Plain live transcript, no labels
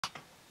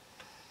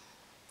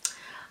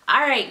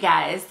All right,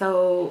 guys.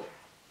 So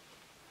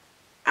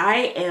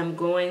I am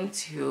going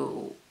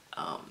to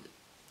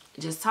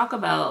just talk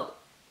about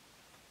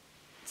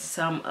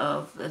some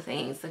of the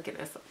things. Look at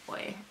this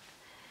boy.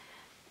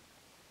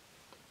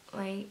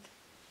 Like,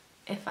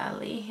 if I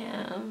leave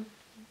him,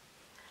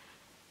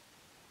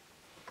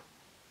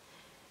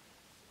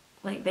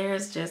 like,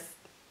 there's just,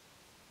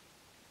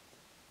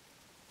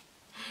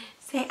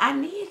 say, I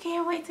need, you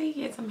can't wait till you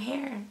get some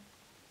hair.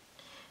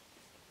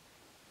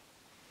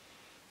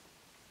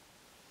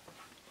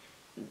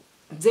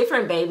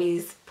 Different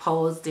babies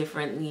pose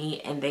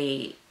differently, and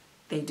they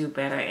do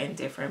better in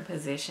different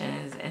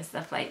positions and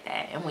stuff like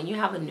that. And when you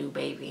have a new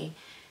baby,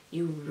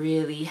 you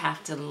really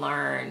have to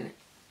learn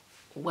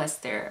what's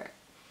their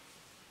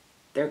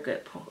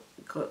good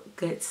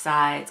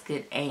sides,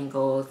 good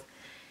angles,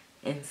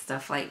 and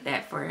stuff like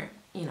that for,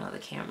 you know, the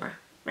camera,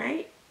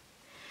 right?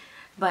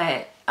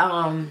 But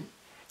and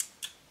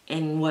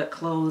what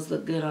clothes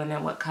look good on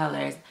them, what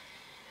colors.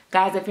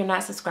 Guys, if you're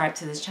not subscribed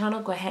to this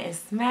channel, go ahead and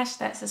smash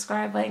that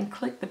subscribe button.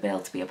 Click the bell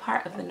to be a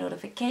part of the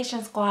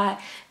notification squad.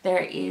 There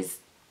is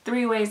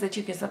 3 ways that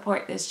you can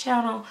support this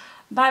channel: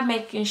 by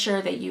making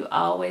sure that you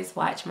always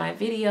watch my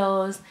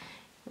videos,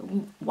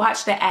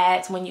 watch the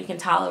ads when you can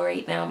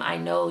tolerate them. I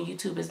know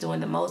YouTube is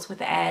doing the most with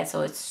the ads,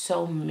 so it's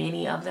so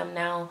many of them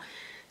now.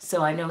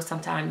 So I know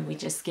sometimes we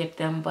just skip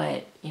them,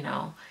 but you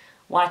know,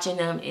 watching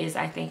them is,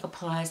 I think, a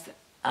plus.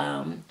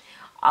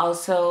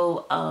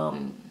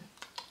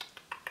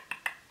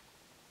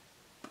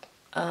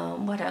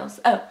 What else?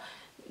 Oh,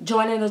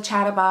 joining the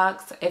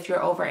Chatterbox if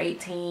you're over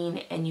 18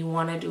 and you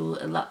want to do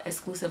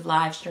exclusive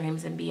live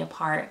streams and be a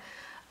part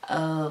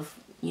of,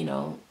 you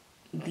know,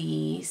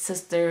 the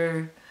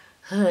sisterhood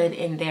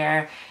in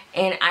there.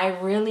 And I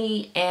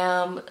really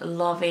am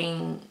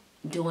loving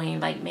doing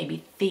like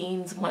maybe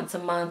themes once a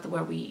month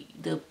where we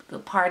do the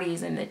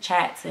parties and the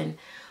chats and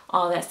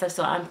all that stuff.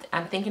 So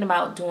I'm thinking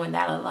about doing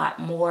that a lot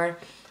more.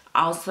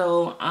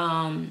 Also,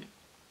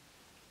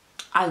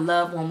 I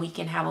love when we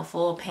can have a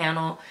full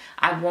panel.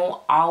 I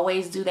won't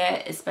always do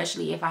that,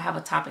 especially if I have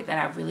a topic that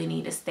I really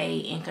need to stay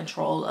in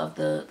control of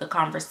the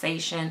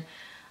conversation.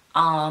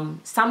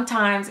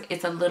 Sometimes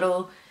it's a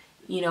little,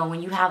 you know,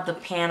 when you have the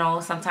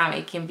panel, sometimes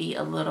it can be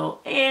a little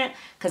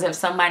because if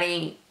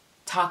somebody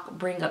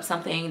bring up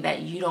something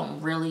that you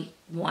don't really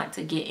want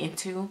to get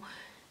into,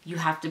 you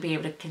have to be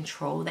able to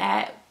control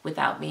that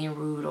without being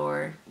rude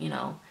or, you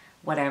know,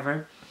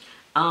 whatever.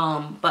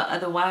 But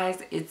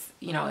otherwise, it's,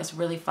 you know, it's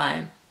really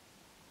fun.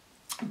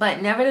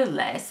 But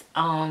nevertheless,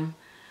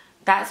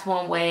 that's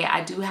one way.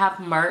 I do have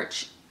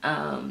merch,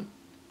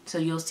 so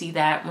you'll see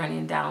that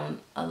running down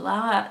a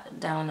lot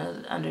down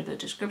under the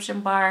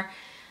description bar.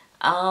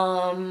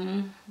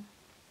 And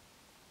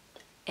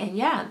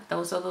yeah,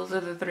 those are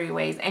the 3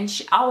 ways. And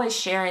always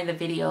sharing the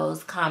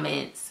videos,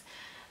 comments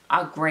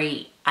are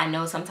great. I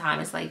know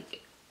sometimes it's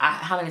like,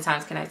 how many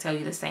times can I tell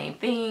you the same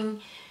thing?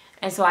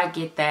 And so I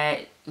get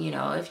that, you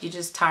know, if you're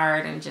just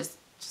tired, and just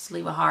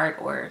leave a heart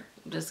or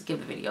just give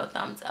the video a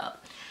thumbs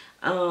up.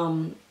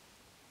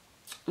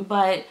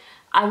 But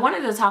I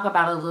wanted to talk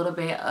about a little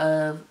bit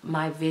of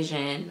my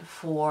vision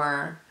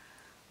for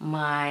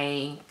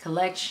my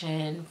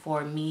collection,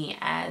 for me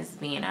as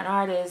being an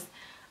artist,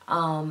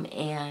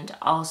 and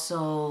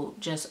also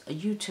just a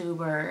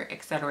YouTuber,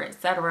 etc.,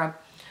 etc.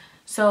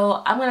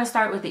 So I'm going to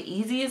start with the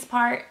easiest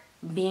part,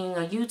 being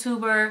a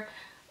YouTuber.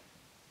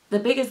 The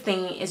biggest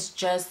thing is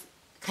just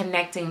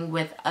connecting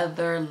with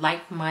other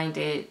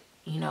like-minded,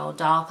 you know,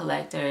 doll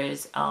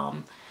collectors,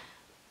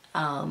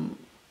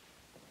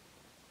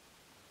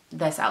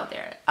 that's out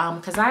there,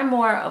 because I'm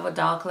more of a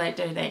doll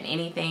collector than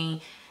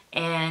anything.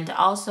 And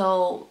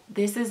also,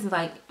 this is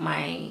like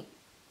my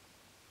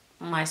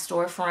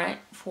storefront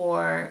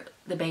for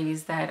the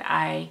babies that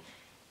I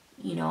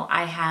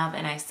have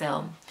and I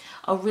sell.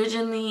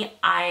 Originally,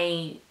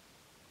 I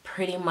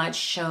pretty much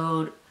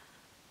showed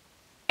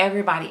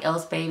everybody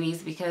else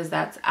babies because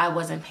I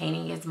wasn't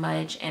painting as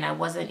much and I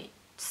wasn't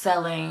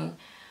selling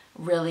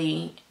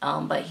really,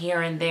 but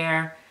here and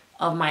there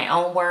of my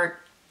own work,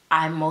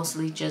 I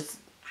mostly just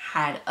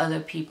had other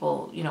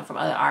people, you know, from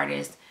other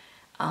artists,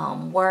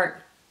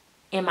 work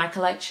in my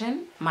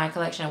collection. My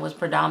collection was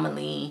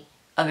predominantly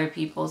other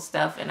people's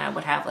stuff, and I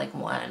would have like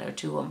 1 or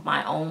 2 of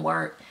my own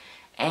work.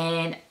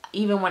 And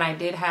even when I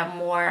did have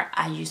more,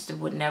 I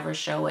would never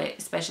show it,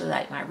 especially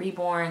like my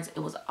reborns. It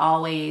was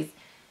always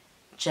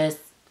just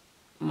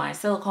my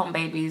silicone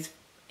babies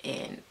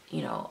and,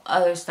 you know,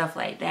 other stuff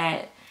like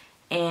that.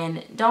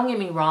 And don't get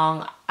me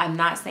wrong, I'm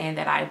not saying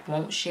that I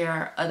won't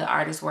share other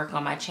artists' work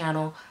on my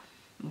channel,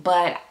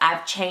 but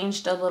I've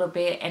changed a little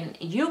bit. And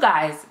you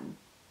guys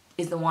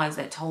is the ones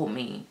that told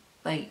me.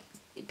 Like,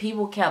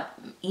 people kept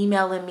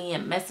emailing me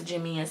and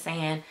messaging me and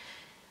saying,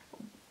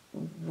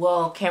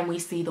 well, can we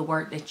see the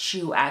work that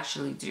you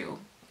actually do?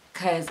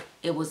 Because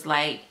it was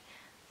like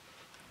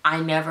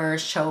I never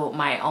showed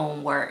my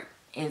own work.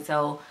 And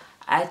so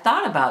I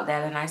thought about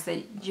that and I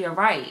said, you're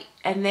right.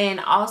 And then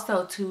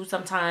also too,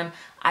 sometimes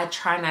I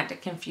try not to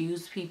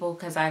confuse people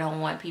because I don't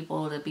want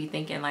people to be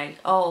thinking like,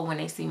 oh, when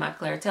they see my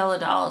Claire Taylor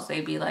dolls,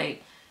 they be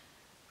like,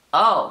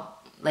 oh,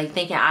 like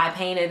thinking I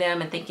painted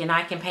them and thinking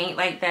I can paint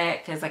like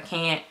that, because I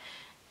can't.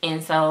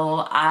 And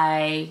so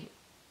I,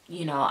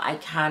 you know, I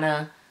kind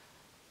of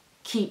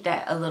keep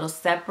that a little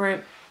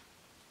separate.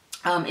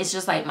 It's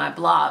just like my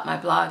blog. My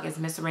blog is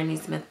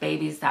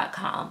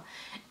MissRenniesmithBabies.com.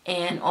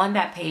 And on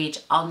that page,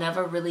 I'll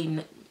never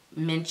really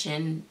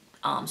mention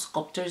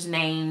sculptors'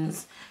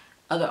 names,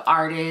 other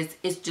artists.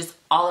 It's just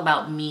all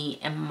about me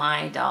and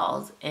my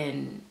dolls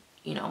and,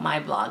 you know, my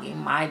blogging,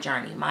 my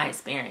journey, my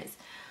experience.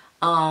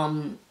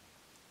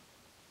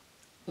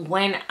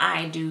 When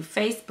I do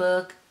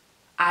Facebook,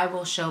 I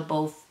will show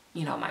both,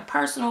 you know, my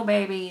personal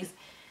babies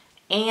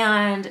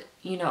and,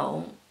 you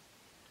know,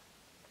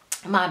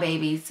 my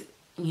babies,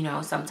 you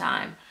know,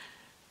 sometime.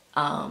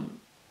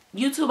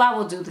 YouTube, I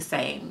will do the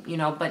same, you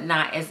know, but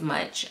not as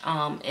much,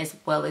 as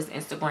well as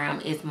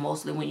Instagram. It's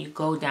mostly, when you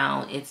go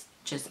down, it's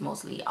just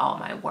mostly all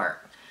my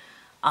work.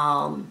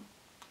 And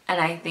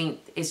I think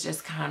it's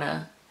just kind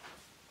of,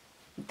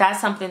 that's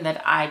something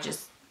that I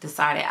just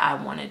decided I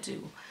want to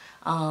do.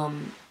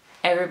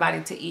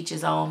 Everybody to each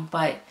his own,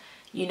 but,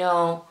 you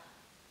know,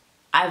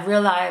 I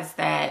realized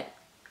that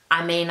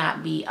I may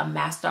not be a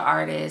master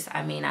artist.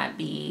 I may not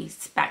be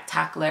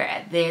spectacular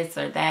at this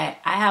or that.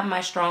 I have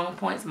my strong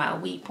points, my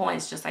weak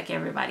points, just like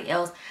everybody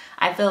else.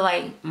 I feel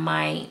like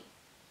my,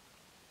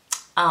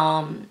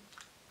 I'm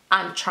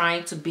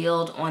trying to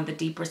build on the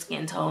deeper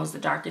skin tones, the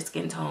darker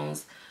skin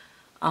tones.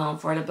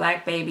 For the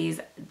black babies,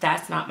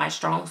 that's not my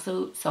strong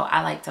suit, so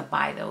I like to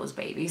buy those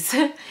babies.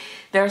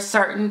 There are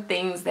certain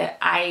things that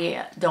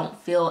I don't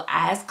feel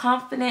as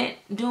confident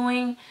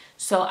doing,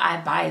 so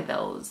I buy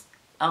those.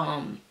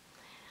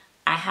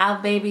 I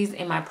have babies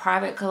in my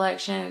private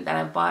collection that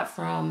I bought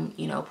from,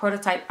 you know,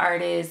 prototype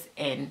artists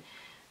and,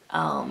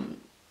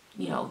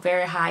 you know,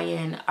 very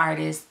high-end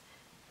artists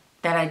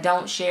that I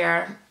don't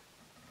share.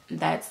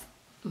 That's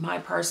my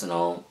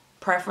personal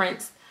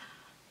preference.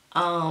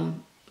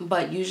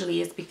 But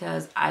usually it's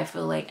because I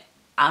feel like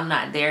I'm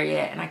not there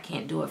yet and I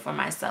can't do it for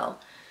myself.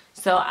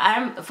 So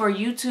for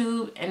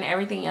YouTube and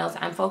everything else,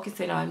 I'm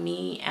focusing on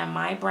me and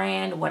my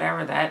brand,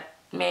 whatever that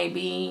may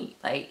be.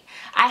 Like,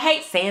 I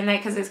hate saying that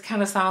because it's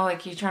kind of sounds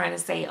like you're trying to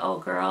say, oh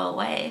girl,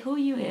 what, who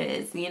you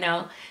is, you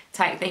know,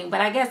 type thing.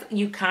 But I guess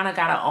you kind of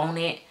got to own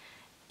it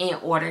in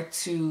order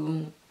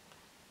to,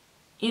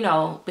 you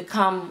know,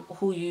 become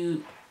who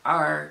you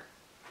are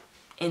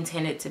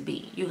intended to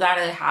be. You got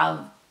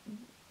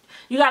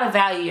to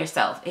value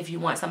yourself if you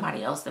want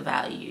somebody else to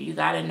value you. You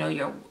got to know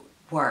your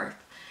worth.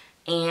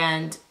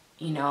 And,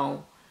 you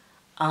know,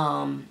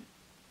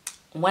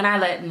 when I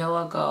let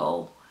Noah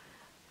go,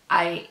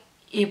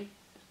 it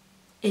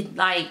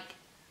like,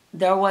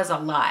 there was a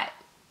lot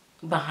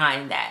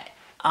behind that.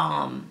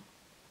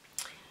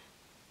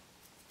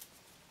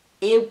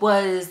 It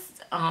was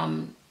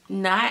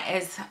not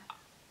as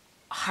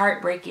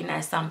heartbreaking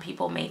as some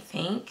people may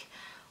think,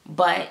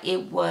 but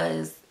it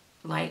was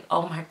like,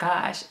 oh my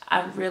gosh,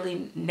 I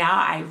really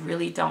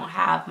don't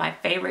have my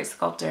favorite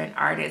sculptor and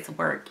artist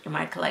work in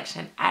my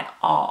collection at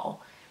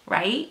all,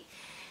 right?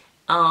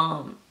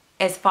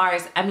 As far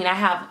as, I mean, I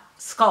have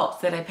sculpts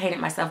that I painted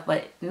myself,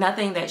 but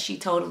nothing that she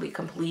totally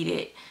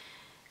completed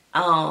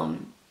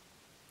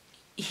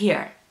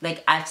here.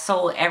 Like, I've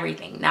sold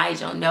everything,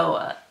 Nigel,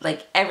 Noah,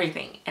 like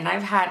everything. And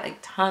I've had like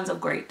tons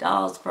of great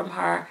dolls from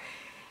her.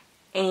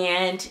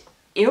 And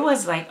it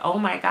was like, oh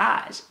my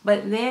gosh.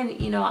 But then,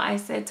 you know, I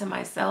said to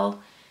myself,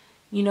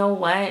 you know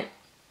what?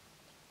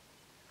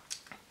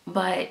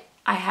 But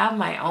I have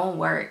my own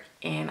work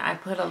and I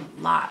put a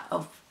lot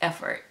of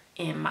effort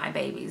in my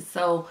babies.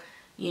 So,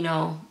 you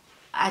know,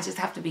 I just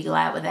have to be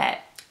glad with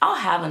that. I'll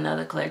have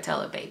another Claire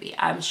Taylor baby,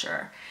 I'm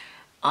sure.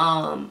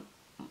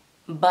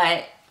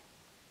 But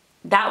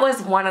that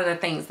was one of the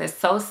things that's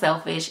so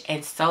selfish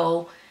and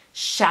so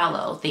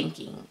shallow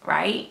thinking,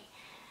 right?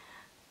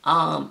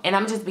 And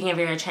I'm just being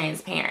very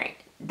transparent.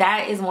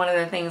 That is one of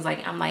the things,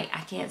 like, I'm like,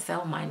 I can't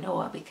sell my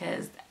Noah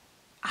because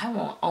I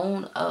won't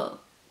own a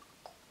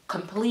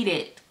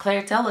completed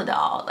Claire Taylor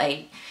doll.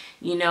 Like,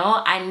 you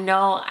know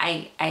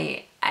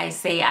I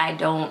say I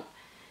don't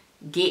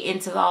get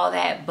into all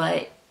that,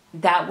 but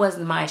that was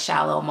my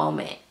shallow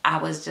moment. I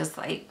was just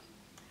like,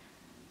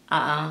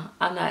 I'm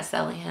not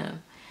selling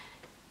him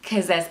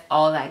because that's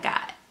all I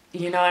got.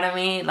 You know what I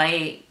mean?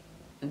 Like,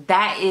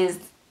 that is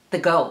the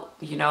GOAT,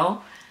 you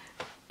know?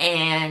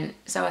 And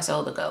so I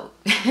sold the GOAT.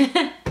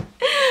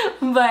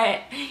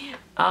 But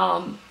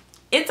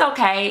it's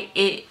okay.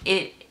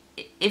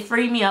 It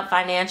freed me up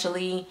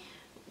financially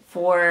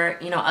for,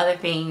 you know, other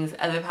things,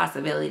 other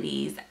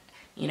possibilities.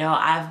 You know,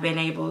 I've been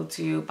able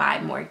to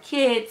buy more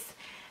kits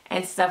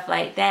and stuff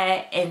like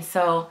that. And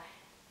so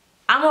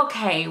I'm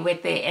okay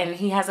with it. And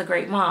he has a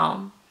great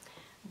mom.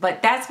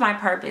 But that's my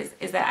purpose,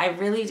 is that I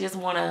really just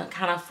want to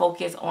kind of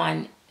focus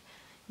on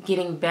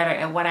getting better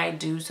at what I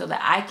do so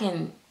that I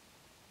can,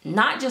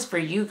 not just for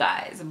you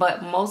guys,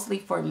 but mostly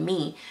for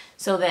me,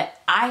 so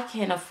that I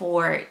can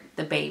afford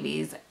the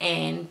babies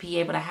and be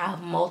able to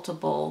have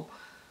multiple,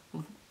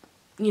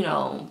 you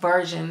know,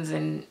 versions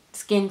and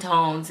skin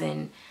tones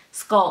and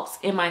sculpts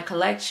in my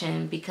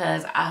collection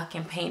because I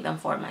can paint them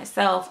for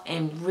myself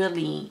and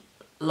really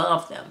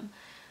love them.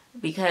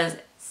 Because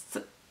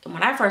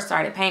when I first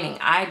started painting,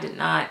 I did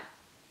not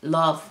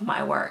love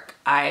my work.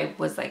 I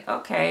was like,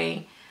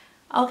 okay,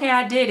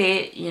 I did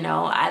it. You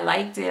know, I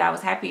liked it. I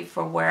was happy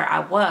for where I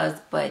was.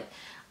 But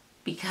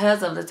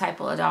because of the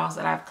type of dolls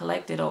that I've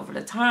collected over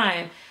the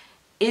time,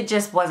 it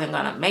just wasn't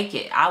going to make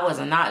it. I was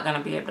not going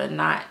to be able to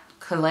not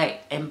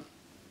collect and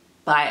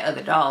buy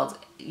other dolls,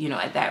 you know,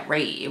 at that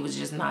rate. It was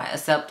just not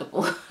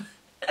acceptable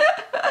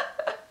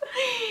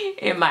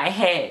in my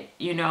head,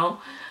 you know.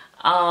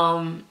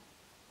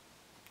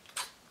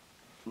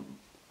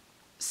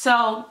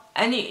 So,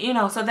 and you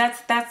know, so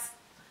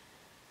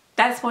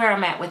that's where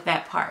I'm at with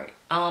that part.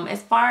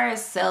 As far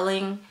as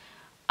selling,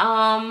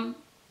 I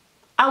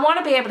want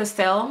to be able to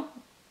sell,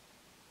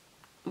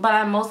 but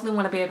I mostly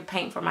want to be able to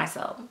paint for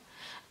myself.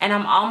 And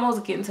I'm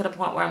almost getting to the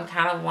point where I'm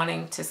kind of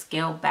wanting to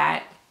scale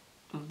back,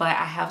 but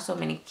I have so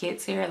many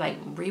kids here,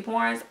 like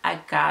reborns,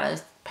 I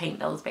gotta paint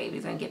those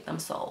babies and get them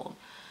sold.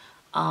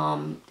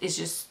 It's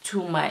just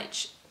too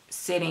much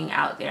sitting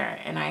out there,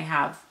 and I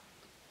have,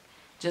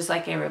 just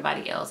like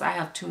everybody else, I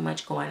have too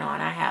much going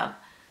on. I have,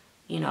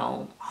 you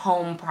know,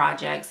 home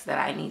projects that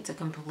I need to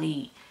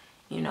complete.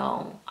 You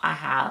know, I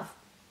have,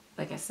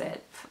 like I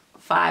said,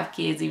 5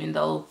 kids, even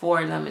though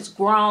 4 of them is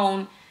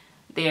grown,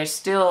 they're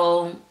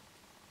still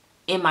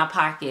in my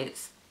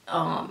pockets.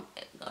 A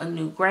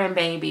new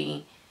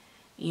grandbaby,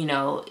 you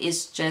know,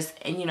 it's just,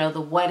 and you know,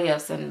 the what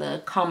ifs and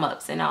the come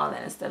ups and all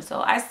that and stuff.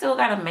 So I still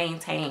got to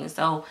maintain.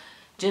 So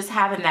just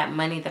having that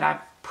money that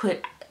I've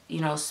put, you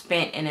know,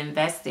 spent and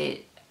invested,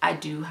 I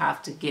do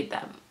have to get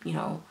them, you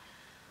know,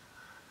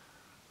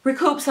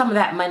 recoup some of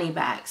that money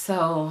back.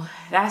 So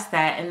that's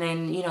that. And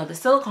then, you know, the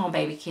silicone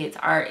baby kits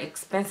are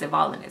expensive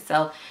all in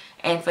itself.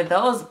 And for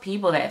those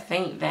people that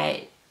think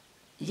that,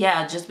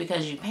 yeah, just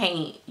because you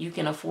paint, you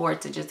can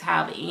afford to just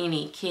have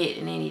any kit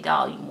and any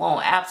doll you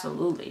want.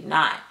 Absolutely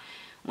not.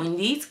 When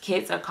these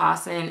kits are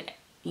costing,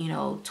 you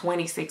know,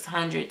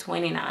 $2,600,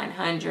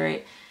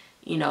 $2,900,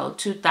 you know,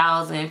 $2,000,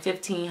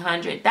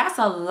 $1,500, that's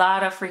a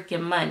lot of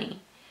freaking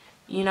money.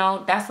 You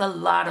know, that's a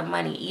lot of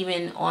money,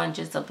 even on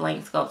just a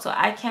blank sculpt. So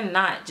I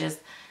cannot just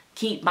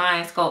keep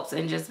buying sculpts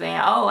and just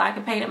saying, oh, I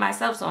can paint it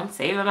myself, so I'm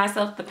saving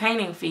myself the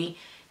painting fee.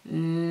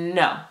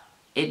 No,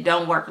 it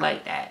don't work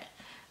like that.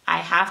 I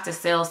have to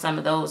sell some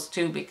of those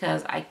too,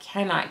 because I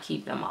cannot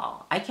keep them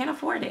all. I can't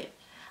afford it.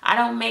 I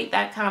don't make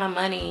that kind of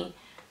money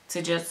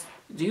to just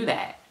do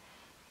that.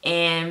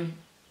 And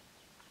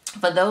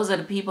for those of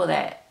the people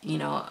that, you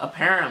know,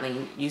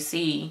 apparently you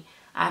see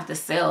I have to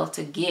sell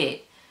to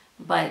get,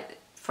 but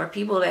for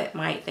people that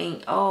might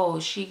think, oh,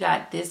 she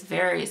got this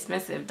very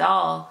expensive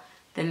doll,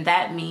 then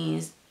that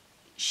means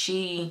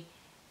she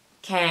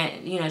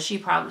can't, you know, she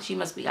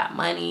must be got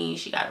money,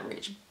 she got a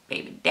rich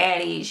baby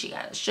daddy, she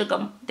got a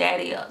sugar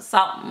daddy or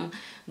something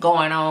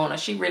going on, or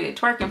she really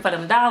twerking for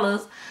them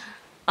dollars.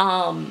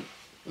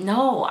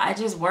 No, I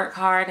just work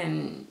hard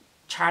and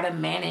try to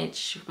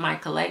manage my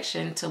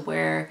collection to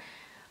where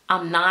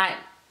I'm not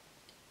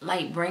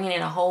like bringing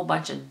in a whole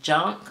bunch of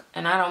junk.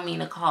 And I don't mean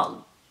to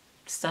call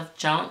stuff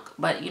junk,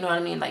 but you know what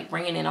I mean, like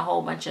bringing in a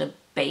whole bunch of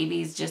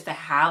babies just to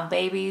have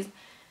babies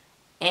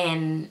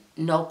and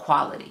no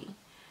quality.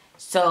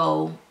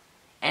 So,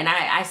 and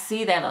I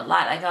see that a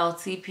lot. Like I'll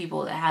see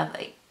people that have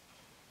like,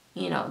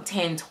 you know,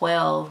 10,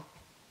 12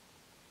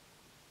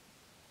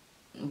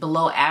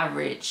 below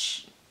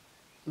average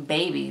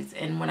babies.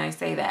 And when I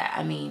say that,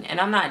 I mean, and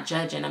I'm not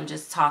judging, I'm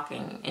just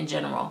talking in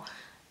general.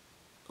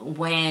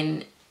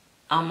 When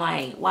I'm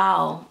like,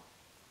 wow,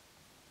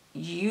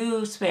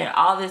 you spent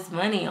all this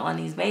money on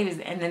these babies,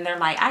 and then they're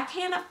like, I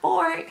can't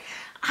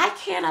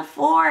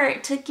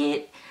afford to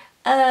get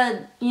a,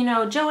 you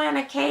know,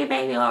 Joanna K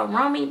baby or a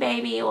Romy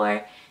baby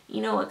or,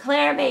 you know, a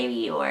Claire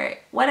baby or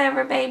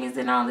whatever babies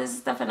and all this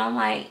stuff. And I'm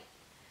like,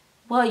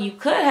 well, you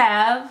could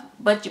have,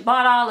 but you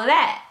bought all of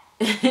that.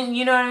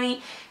 You know what I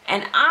mean?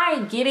 And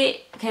I get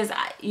it, because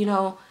you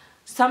know,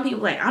 some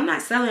people like, I'm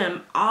not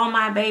selling all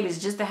my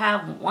babies just to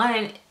have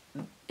one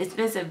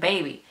expensive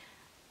baby.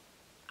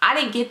 I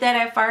didn't get that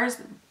at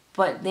first,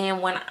 but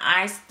then when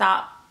I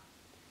stopped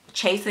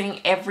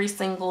chasing every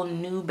single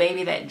new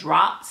baby that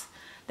drops,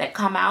 that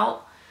come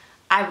out,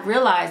 I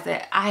realized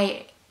that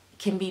I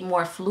can be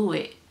more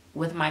fluid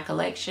with my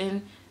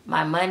collection,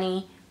 my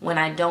money, when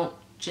I don't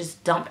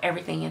just dump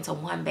everything into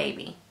one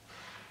baby,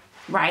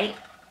 right?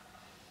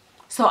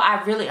 So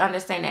I really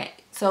understand that.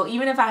 So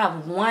even if I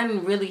have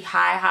one really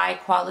high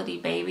quality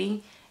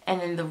baby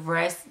and then the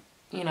rest,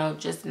 you know,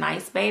 just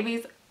nice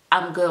babies,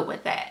 I'm good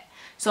with that.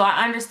 So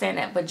I understand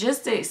that. But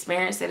just to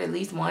experience it at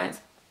least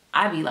once,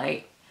 I'd be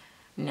like,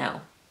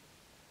 no,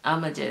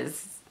 I'm going to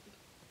just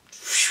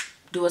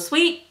do a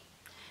sweep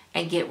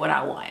and get what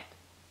I want.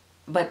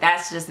 But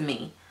that's just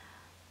me.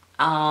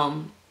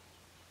 But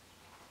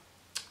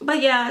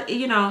yeah,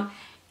 you know,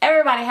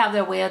 everybody have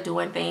their way of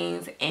doing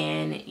things,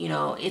 and you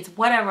know, it's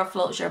whatever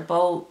floats your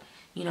boat.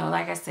 You know,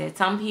 like I said,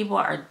 some people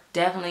are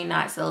definitely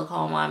not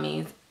silicone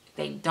mommies.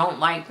 They don't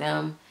like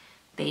them.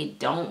 They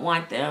don't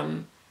want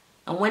them.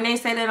 And when they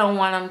say they don't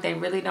want them, they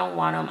really don't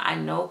want them. I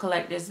know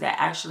collectors that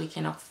actually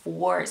can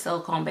afford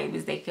silicone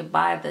babies. They could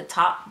buy the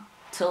top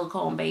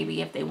silicone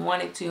baby if they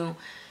wanted to,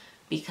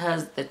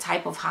 because the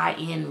type of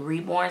high-end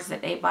reborns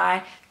that they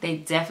buy, they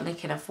definitely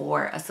can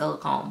afford a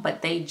silicone,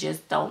 but they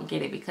just don't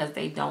get it because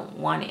they don't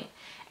want it.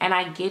 And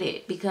I get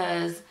it,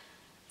 because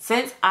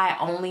since I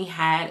only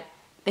had,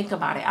 think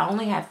about it, I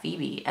only had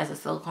Phoebe as a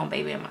silicone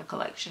baby in my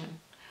collection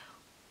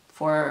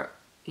for,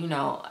 you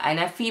know, and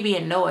I had Phoebe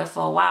and Noah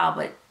for a while,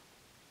 but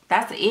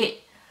that's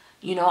it.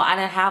 You know, I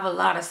didn't have a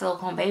lot of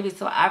silicone babies,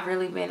 so I've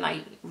really been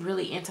like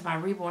really into my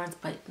reborns.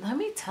 But let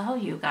me tell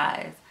you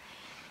guys,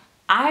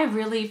 I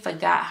really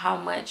forgot how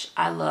much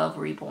I love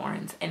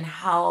reborns and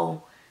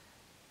how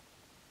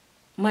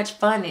much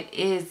fun it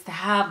is to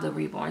have the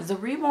reborns. The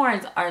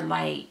reborns are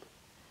like,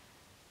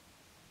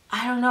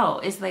 I don't know,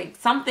 it's like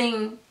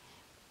something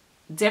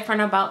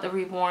different about the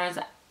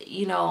reborns.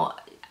 You know,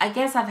 I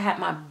guess I've had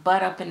my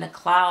butt up in the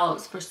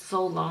clouds for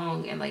so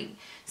long, and like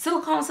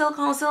silicone,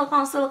 silicone,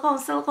 silicone, silicone,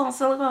 silicone,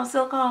 silicone,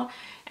 silicone,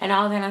 and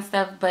all that kind of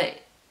stuff.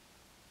 But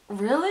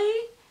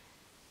really,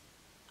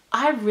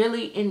 I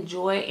really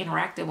enjoy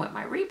interacting with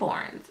my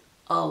reborns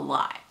a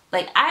lot.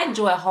 Like, I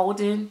enjoy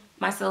holding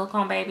my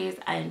silicone babies.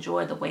 I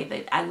enjoy the way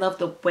that, I love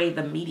the way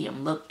the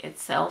medium look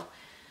itself.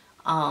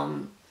 I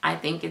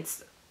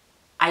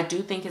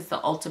do think it's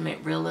the ultimate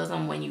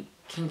realism when you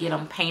can get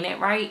them painted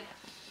right.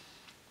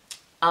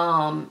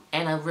 And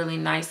a really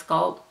nice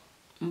sculpt.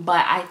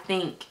 But I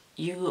think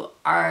you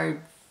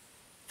are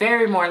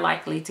very more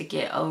likely to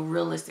get a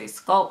realistic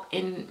sculpt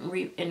in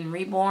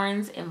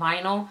reborns in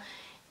vinyl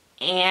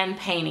and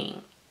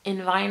painting in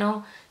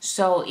vinyl.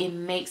 So it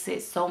makes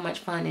it so much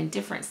fun in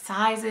different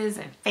sizes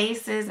and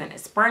faces and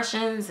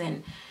expressions.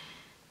 And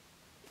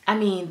I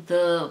mean,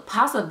 the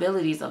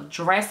possibilities of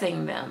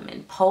dressing them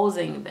and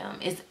posing them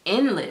is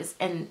endless.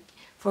 And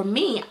for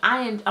me,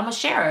 I'm a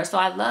sharer, so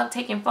I love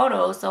taking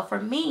photos. So for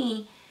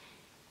me,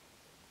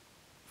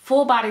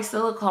 full body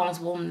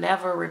silicones will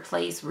never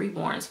replace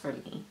reborns for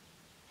me.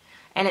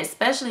 And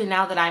especially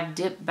now that I've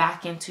dipped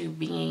back into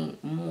being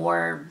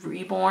more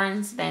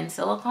reborns than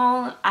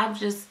silicone, I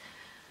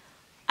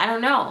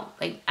don't know.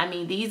 Like, I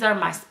mean, these are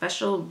my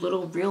special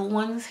little real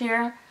ones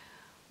here,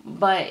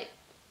 but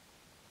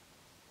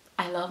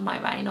I love my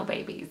vinyl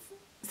babies.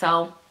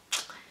 So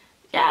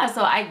yeah,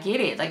 so I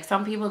get it. Like,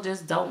 some people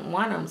just don't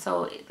want them.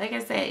 So like I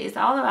said, it's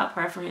all about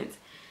preference.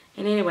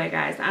 And anyway,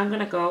 guys, I'm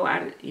gonna go.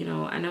 I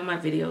know my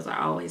videos are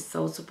always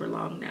so super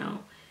long now.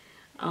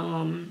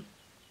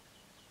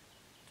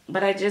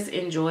 But I just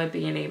enjoy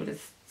being able to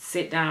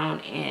sit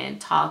down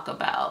and talk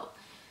about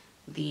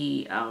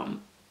the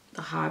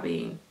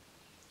hobby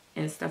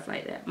and stuff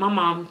like that. My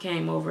mom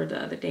came over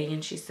the other day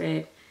and she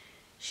said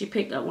she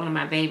picked up one of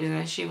my babies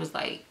and she was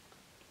like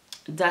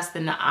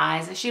dusting the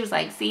eyes. And she was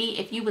like, see,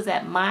 if you was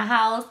at my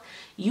house,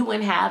 you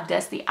wouldn't have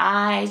dusty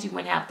eyes. You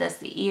wouldn't have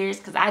dusty ears,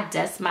 because I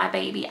dust my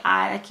baby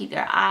eyes. I keep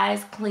their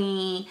eyes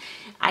clean.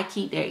 I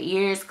keep their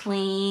ears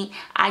clean.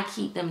 I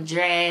keep them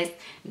dressed.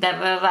 Da,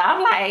 da, da.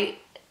 I'm like,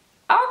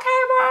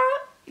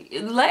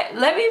 okay, bro,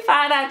 let me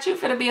find out you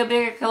finna be a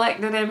bigger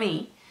collector than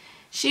me.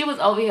 She was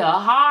over here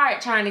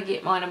hard trying to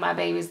get one of my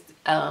babies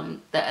the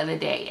other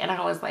day, and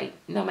I was like,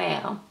 no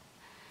ma'am,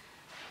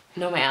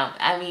 no ma'am.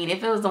 I mean,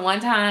 if it was the one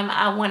time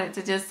I wanted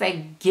to just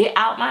say get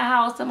out my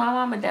house to my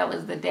mama, that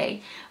was the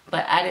day.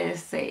 But I didn't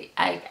say,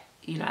 I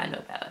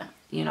know better,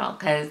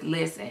 because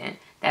listen,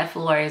 that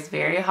floor is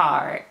very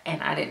hard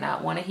and I did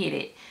not want to hit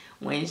it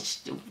when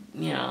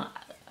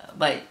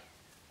but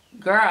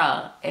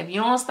girl, if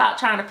you don't stop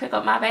trying to pick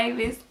up my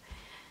babies,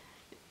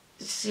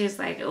 she's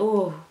like,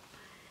 oh,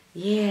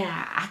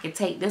 yeah, I could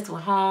take this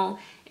one home.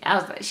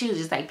 She was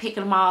just like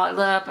picking them all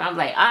up. I'm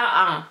like,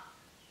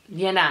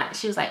 you're not.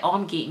 She was like, oh,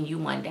 I'm getting you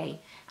one day.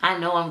 I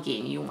know I'm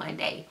getting you one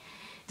day.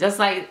 Just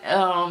like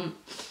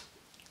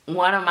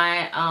one of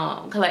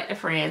my collector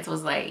friends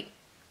was like,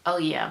 oh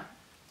yeah,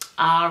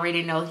 I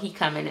already know he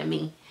coming to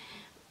me.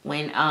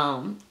 When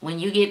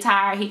you get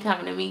tired, he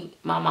coming to me.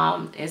 My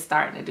mom is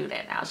starting to do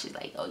that now. She's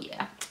like, oh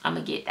yeah, I'm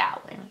gonna get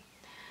that one.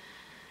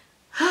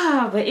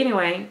 But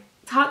anyway,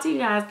 talk to you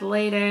guys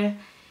later.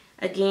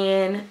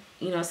 Again,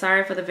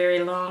 sorry for the very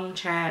long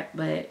chat,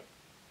 but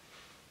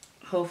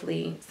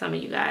hopefully some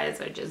of you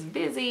guys are just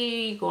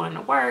busy going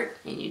to work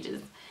and you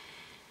just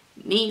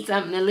need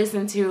something to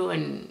listen to,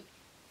 and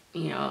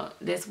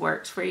this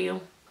works for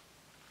you.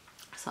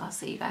 So I'll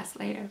see you guys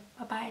later.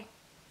 Bye bye.